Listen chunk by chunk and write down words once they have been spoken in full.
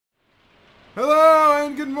Hello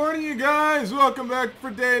and good morning, you guys. Welcome back for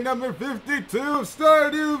day number 52 of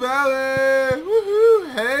Stardew Valley.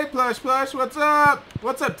 Woohoo! Hey, Plush, what's up?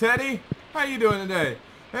 What's up, Teddy? How you doing today?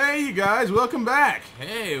 Hey, you guys, welcome back.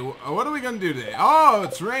 Hey, what are we gonna do today? Oh,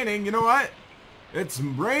 it's raining. You know what? It's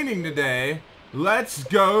raining today. Let's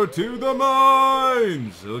go to the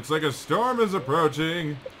mines. It looks like a storm is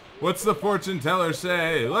approaching. What's the fortune teller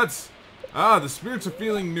say? The spirits are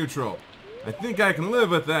feeling neutral. I think I can live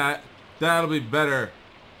with that. That'll be better.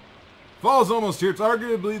 Fall's almost here. It's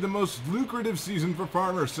arguably the most lucrative season for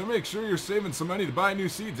farmers, so make sure you're saving some money to buy new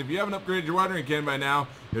seeds. If you haven't upgraded your watering can by now,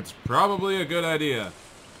 it's probably a good idea.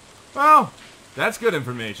 Well, that's good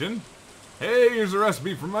information. Hey, here's a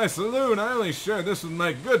recipe for my saloon. I only share this with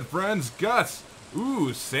my good friends, Gus.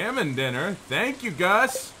 Ooh, salmon dinner. Thank you,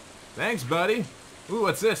 Gus. Thanks, buddy. Ooh,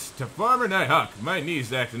 what's this? To Farmer Nighthawk. My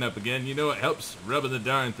knee's acting up again. You know it helps rubbing the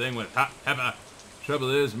darn thing with hot pepper.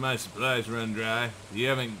 Trouble is, my supplies run dry. If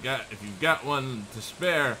you've got one to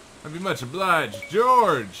spare, I'd be much obliged.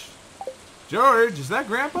 George! George, is that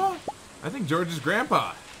Grandpa? I think George is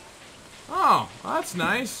Grandpa. Oh, that's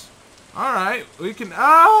nice. Alright, we can...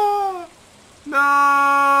 Ah!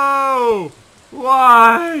 No!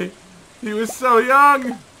 Why? He was so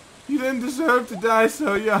young! He didn't deserve to die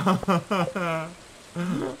so young.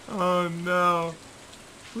 Oh no.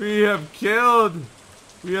 We have killed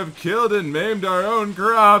and maimed our own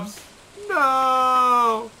crops.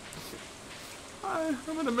 No! I'm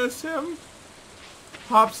gonna miss him.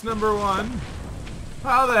 Hops number 1.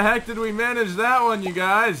 How the heck did we manage that one, you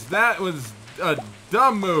guys? That was a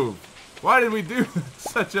dumb move. Why did we do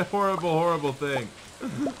such a horrible thing?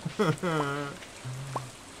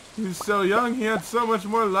 He was so young, he had so much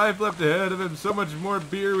more life left ahead of him, so much more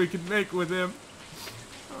beer we could make with him.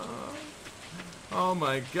 Oh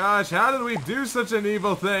my gosh, how did we do such an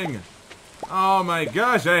evil thing? Oh my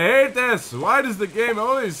gosh, I hate this! Why does the game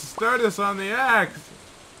always start us on the axe?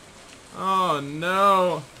 Oh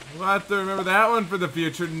no. We'll have to remember that one for the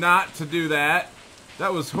future, not to do that.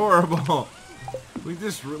 That was horrible. We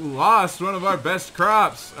just lost one of our best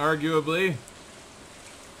crops, arguably.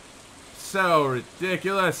 So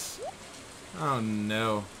ridiculous. Oh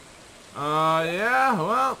no. Yeah,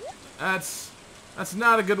 well, that's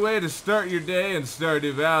not a good way to start your day in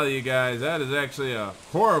Stardew Valley, you guys. That is actually a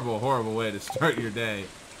horrible way to start your day.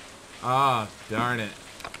 Ah, darn it.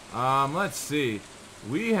 Let's see.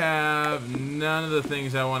 We have none of the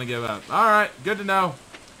things I want to give up. Alright, good to know.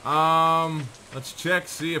 Let's check,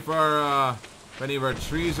 see if any of our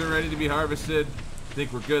trees are ready to be harvested. I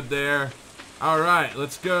think we're good there. Alright,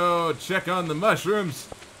 let's go check on the mushrooms.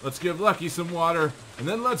 Let's give Lucky some water. And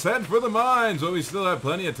then let's head for the mines while we still have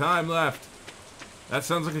plenty of time left. That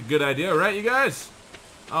sounds like a good idea, right, you guys?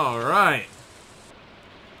 Alright.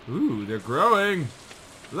 Ooh, they're growing.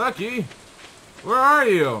 Lucky, where are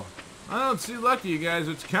you? I don't see Lucky, you guys,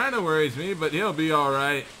 which kind of worries me, but he'll be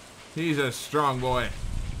alright. He's a strong boy.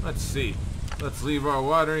 Let's see. Let's leave our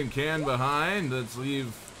watering can behind. I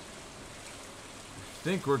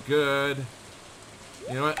think we're good.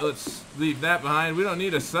 You know what? Let's leave that behind. We don't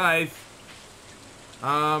need a scythe.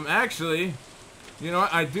 Actually... You know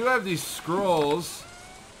what? I do have these scrolls.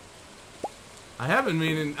 I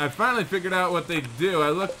finally figured out what they do.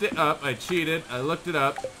 I looked it up. I cheated. I looked it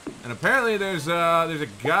up. And apparently there's a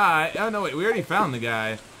guy. Oh, no, wait. We already found the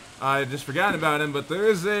guy. I just forgot about him. But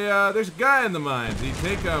there's a guy in the mines. You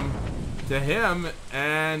take him to him,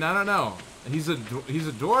 and I don't know. He's a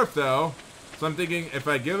dwarf, though. So I'm thinking if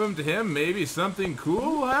I give him to him, maybe something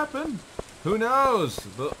cool will happen. Who knows?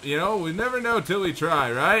 But, you know, we never know till we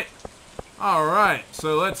try, right? Alright,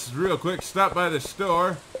 so let's real quick stop by the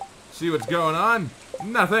store, see what's going on.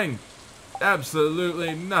 Nothing.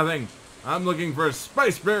 Absolutely nothing. I'm looking for a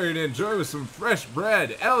spice berry to enjoy with some fresh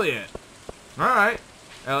bread. Elliot. Alright,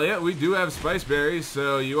 Elliot, we do have spice berries,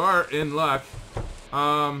 so you are in luck.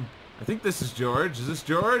 I think this is George. Is this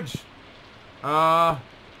George? Yeah,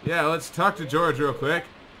 let's talk to George real quick.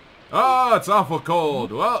 Oh, it's awful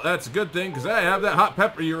cold. Well, that's a good thing, because I have that hot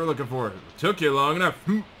pepper you were looking for. It took you long enough.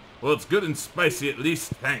 Well, it's good and spicy at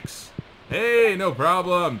least, thanks. Hey, no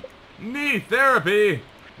problem. Knee therapy.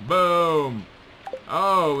 Boom.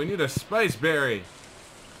 Oh, we need a spice berry.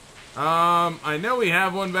 I know we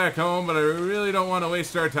have one back home, but I really don't want to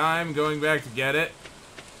waste our time going back to get it.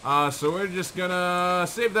 So we're just gonna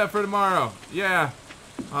save that for tomorrow. Yeah.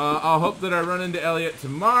 I'll hope that I run into Elliot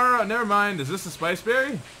tomorrow. Never mind, is this a spice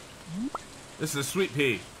berry? This is a sweet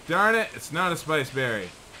pea. Darn it, it's not a spice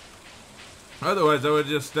berry. Otherwise, I would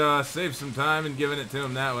just save some time and given it to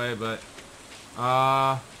him that way, but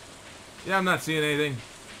yeah, I'm not seeing anything.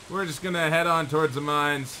 We're just gonna head on towards the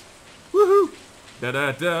mines. Woohoo!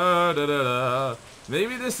 Da-da-da-da-da-da.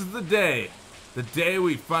 Maybe this is the day. The day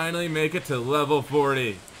we finally make it to level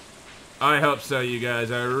 40. I hope so, you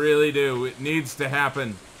guys. I really do. It needs to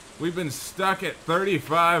happen. We've been stuck at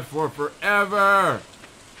 35 for forever.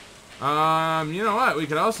 You know what? We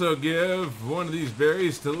could also give one of these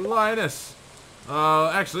berries to Linus.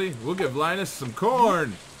 Actually, we'll give Linus some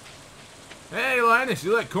corn. Hey, Linus,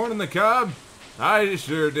 you like corn in the cob? I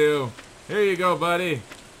sure do. Here you go, buddy.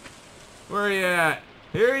 Where are you at?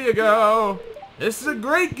 Here you go. This is a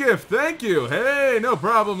great gift. Thank you. Hey, no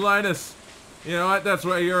problem, Linus. You know what? That's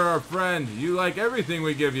why you're our friend. You like everything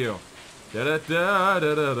we give you.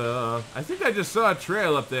 Da-da-da-da-da-da. I think I just saw a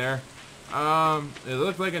trail up there. It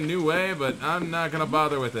looked like a new way, but I'm not gonna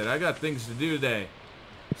bother with it. I got things to do today.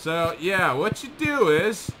 So, yeah, what you do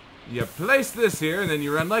is, you place this here, and then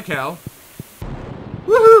you run like hell.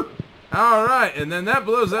 Woohoo! Alright, and then that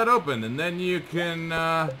blows that open, and then you can,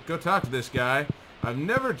 go talk to this guy. I've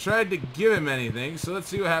never tried to give him anything, so let's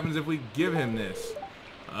see what happens if we give him this.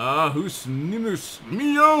 Who's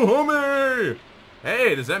Mio homie?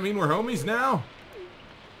 Hey, does that mean we're homies now?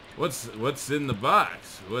 What's in the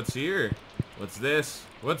box? What's here? What's this?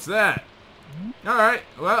 What's that? Alright,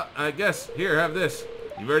 well, I guess, here, have this.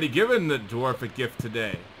 You've already given the dwarf a gift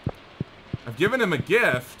today. I've given him a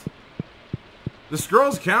gift? The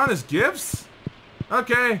scrolls count as gifts?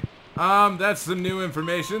 Okay, that's some new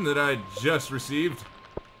information that I just received.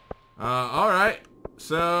 Alright,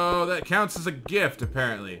 so that counts as a gift,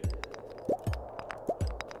 apparently.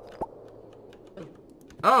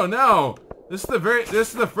 Oh no! This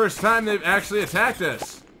is the first time they've actually attacked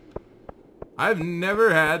us. I've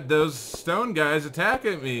never had those stone guys attack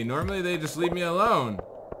at me. Normally they just leave me alone.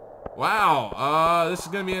 Wow, this is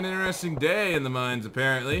gonna be an interesting day in the mines,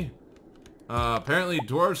 apparently. Apparently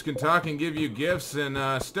dwarves can talk and give you gifts,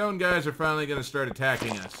 and stone guys are finally gonna start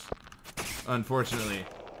attacking us. Unfortunately.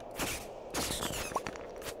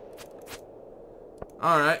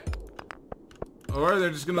 Alright. Or they're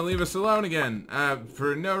just gonna leave us alone again,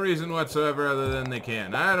 for no reason whatsoever other than they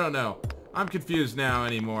can. I don't know. I'm confused now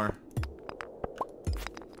anymore.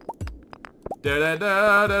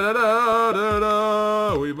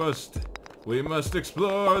 Da-da-da-da-da-da-da-da. We must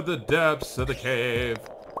explore the depths of the cave.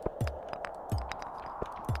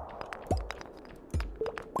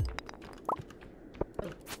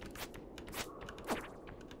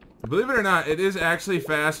 Believe it or not, it is actually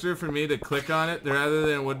faster for me to click on it rather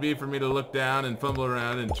than it would be for me to look down and fumble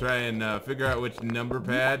around and try and figure out which number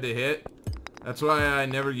pad to hit. That's why I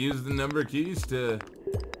never use the number keys to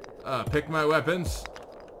pick my weapons.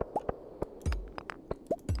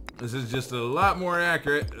 This is just a lot more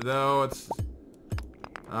accurate, though it's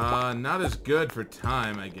not as good for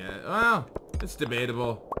time, I guess. Well, it's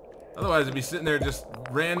debatable. Otherwise, I'd be sitting there just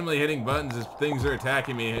randomly hitting buttons as things are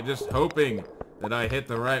attacking me, just hoping that I hit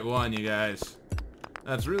the right one, you guys.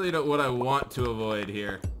 That's really what I want to avoid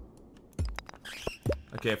here.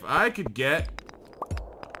 Okay, if I could get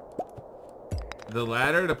the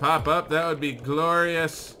ladder to pop up, that would be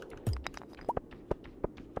glorious.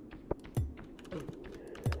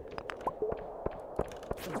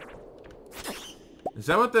 Is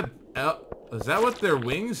that what their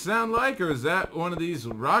wings sound like, or is that one of these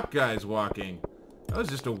rock guys walking? That was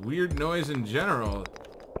just a weird noise in general.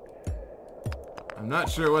 I'm not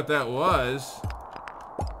sure what that was.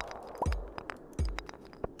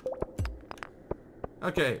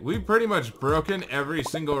 Okay, we've pretty much broken every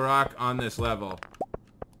single rock on this level.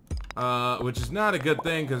 Which is not a good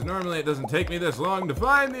thing, because normally it doesn't take me this long to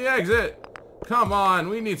find the exit. Come on,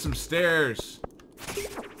 we need some stairs.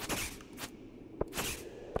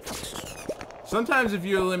 Sometimes if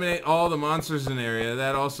you eliminate all the monsters in an area,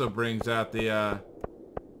 that also brings out the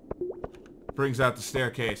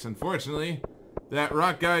staircase. Unfortunately, that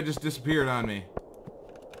rock guy just disappeared on me.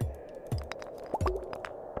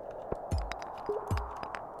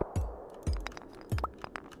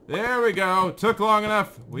 There we go. Took long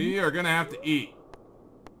enough. We are gonna have to eat.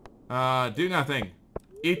 Do nothing.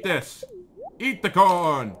 Eat this. Eat the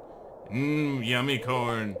corn. Yummy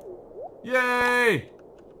corn. Yay!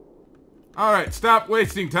 Alright, stop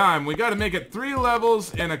wasting time. We gotta make it 3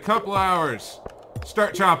 levels in a couple hours.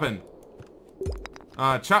 Start chopping.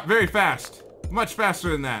 Chop very fast. Much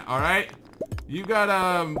faster than that, alright? You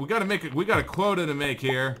got, we got a quota to make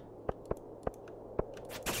here.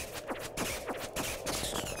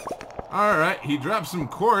 Alright, he dropped some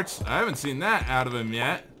quartz. I haven't seen that out of him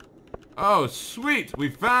yet. Oh, sweet! We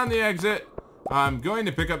found the exit. I'm going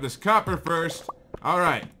to pick up this copper first.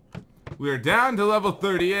 Alright. We are down to level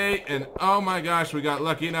 38, and oh my gosh, we got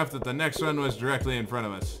lucky enough that the next one was directly in front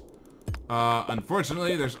of us.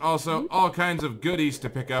 Unfortunately, there's also all kinds of goodies to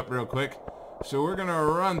pick up real quick. So we're gonna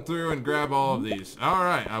run through and grab all of these.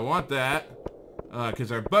 Alright, I want that.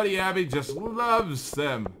 Because our buddy Abby just loves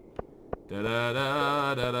them.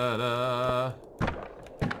 Da-da-da-da-da-da.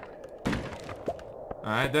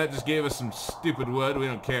 Alright, that just gave us some stupid wood. We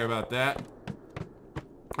don't care about that.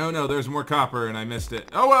 Oh no, there's more copper and I missed it.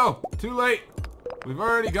 Oh well, too late. We've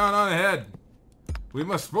already gone on ahead. We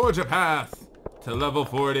must forge a path to level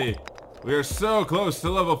 40. We are so close to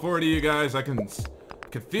level 40, you guys. I can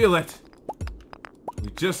feel it. We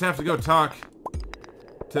just have to go talk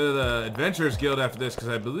to the Adventurers Guild after this, because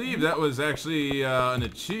I believe that was actually an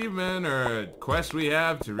achievement or a quest we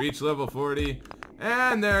have to reach level 40.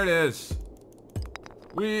 And there it is.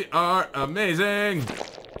 We are amazing.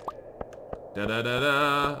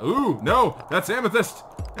 Da-da-da-da. Ooh, no, that's amethyst.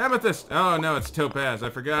 Amethyst. Oh, no, it's topaz. I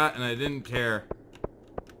forgot, and I didn't care.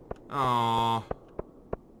 Aww.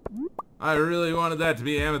 I really wanted that to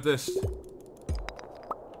be amethyst.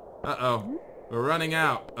 Uh-oh. We're running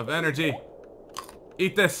out of energy.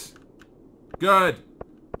 Eat this. Good.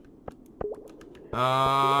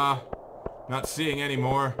 Not seeing any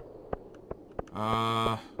more.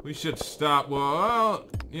 We should stop. Well,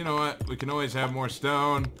 you know what? We can always have more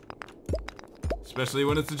stone. Especially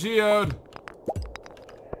when it's a geode.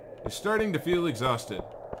 You're starting to feel exhausted.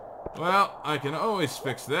 Well, I can always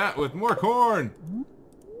fix that with more corn.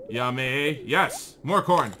 Yummy. Yes, more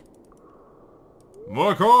corn.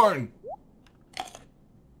 More corn.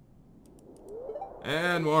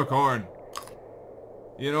 And more corn.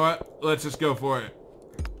 You know what? Let's just go for it.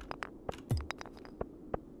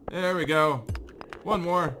 There we go. One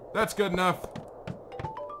more. That's good enough.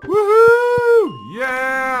 Woohoo!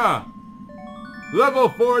 Yeah! Level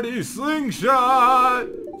 40 slingshot!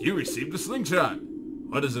 You received a slingshot.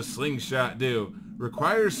 What does a slingshot do?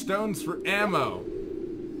 Requires stones for ammo.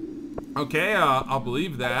 Okay, I'll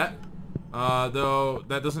believe that. Though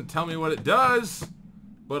that doesn't tell me what it does.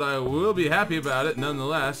 But I will be happy about it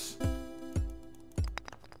nonetheless.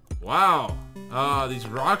 Wow. These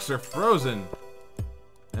rocks are frozen.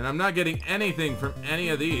 And I'm not getting anything from any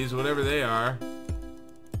of these, whatever they are.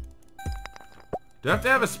 Do I have to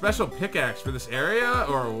have a special pickaxe for this area,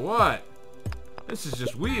 or what? This is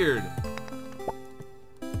just weird.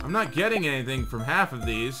 I'm not getting anything from half of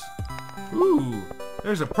these. Ooh,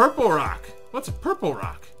 there's a purple rock. What's a purple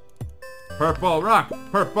rock? Purple rock,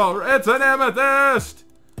 purple, it's an amethyst!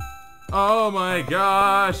 Oh my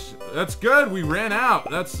gosh, that's good, we ran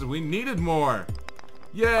out. We needed more.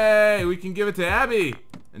 Yay, we can give it to Abby.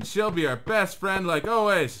 And she'll be our best friend like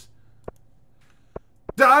always.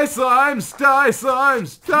 Die slimes, die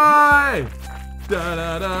slimes, die!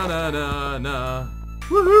 Da-da-da-da-da-da.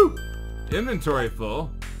 Woohoo! Inventory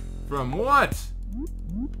full. From what?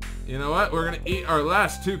 You know what? We're gonna eat our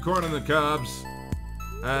last 2 corn on the cobs.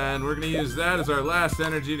 And we're gonna use that as our last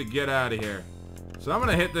energy to get out of here. So I'm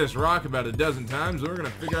gonna hit this rock about a dozen times and we're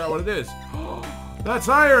gonna figure out what it is. That's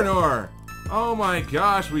iron ore! Oh my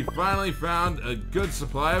gosh, we finally found a good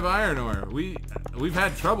supply of iron ore. We've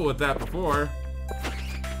had trouble with that before.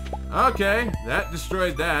 Okay, that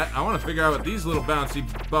destroyed that. I want to figure out what these little bouncy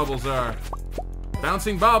bubbles are.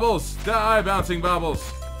 Bouncing baubles! Die, bouncing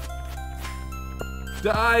baubles!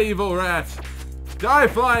 Die, evil rat! Die,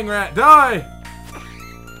 flying rat! Die!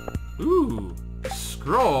 Ooh, a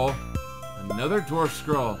scroll. Another dwarf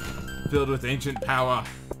scroll filled with ancient power.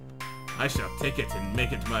 I shall take it and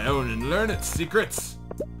make it my own and learn its secrets.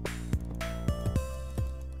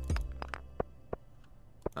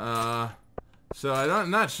 So I'm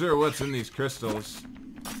not sure what's in these crystals.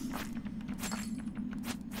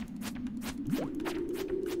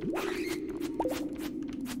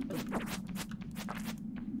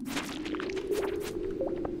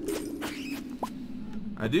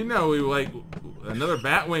 I do know another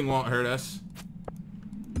bat wing won't hurt us.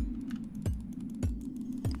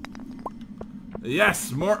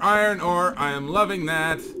 Yes, more iron ore. I am loving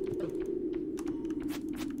that.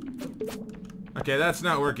 Okay, that's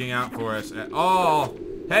not working out for us at all.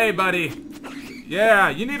 Hey, buddy. Yeah,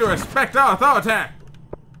 you need to respect our authority.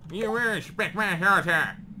 You will respect my authority.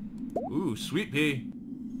 Ooh, sweet pea.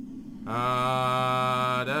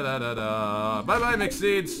 Da-da-da-da. Bye-bye, mixed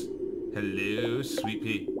seeds. Hello, sweet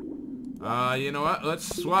pea. You know what?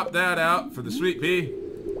 Let's swap that out for the sweet pea.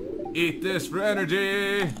 Eat this for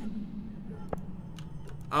energy.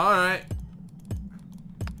 Alright.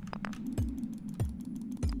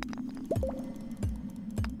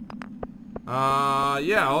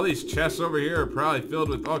 Yeah, all these chests over here are probably filled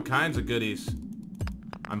with all kinds of goodies.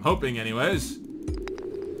 I'm hoping anyways.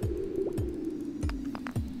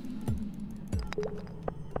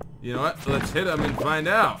 You know what? Let's hit them and find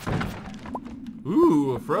out.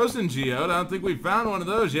 Ooh, a frozen geode. I don't think we've found one of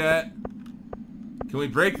those yet. Can we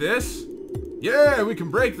break this? Yeah, we can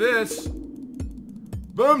break this.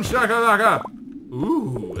 Boom shakalaka.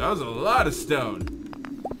 Ooh, that was a lot of stone.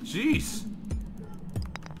 Jeez.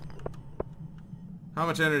 How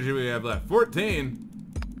much energy do we have left? 14.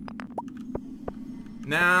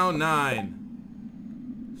 Now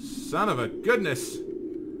 9. Son of a goodness.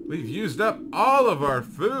 We've used up all of our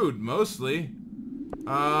food, mostly.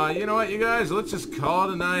 You know what, you guys? Let's just call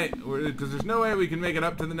it a night. Because there's no way we can make it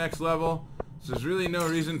up to the next level. So there's really no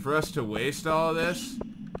reason for us to waste all of this.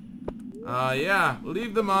 Yeah,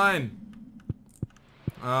 leave the mine.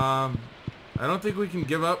 I don't think we can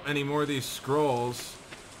give up any more of these scrolls.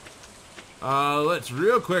 Let's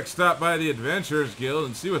real quick stop by the Adventurers Guild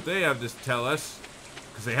and see what they have to tell us.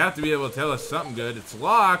 Because they have to be able to tell us something good. It's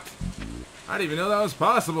locked. I didn't even know that was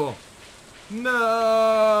possible.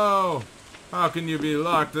 No! How can you be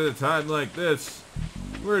locked at a time like this?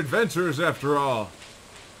 We're adventurers after all.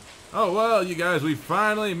 Oh well, you guys, we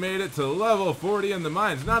finally made it to level 40 in the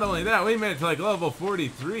mines. Not only that, we made it to like level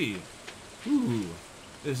 43. Ooh,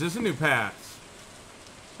 is this a new path?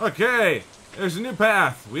 Okay, there's a new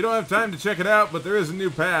path. We don't have time to check it out, but there is a new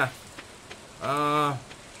path.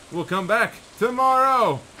 We'll come back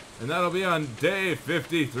tomorrow, and that'll be on day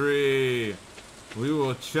 53. We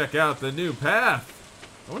will check out the new path.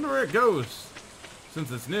 I wonder where it goes.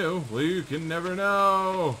 Since it's new, we can never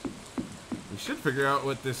know. We should figure out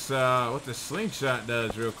what this slingshot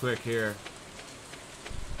does real quick here.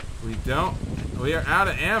 We don't. We are out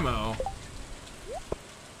of ammo.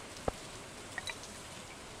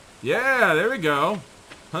 Yeah, there we go.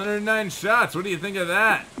 109 shots. What do you think of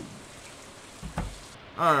that?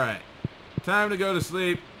 Alright. Time to go to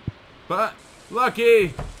sleep. But,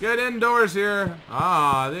 Lucky, get indoors here.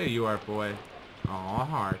 Ah, there you are, boy. Aw,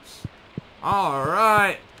 hearts.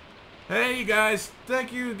 Alright. Hey, you guys.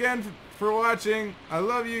 Thank you again for watching. I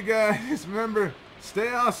love you guys. Remember, stay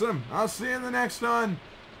awesome. I'll see you in the next one.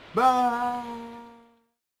 Bye.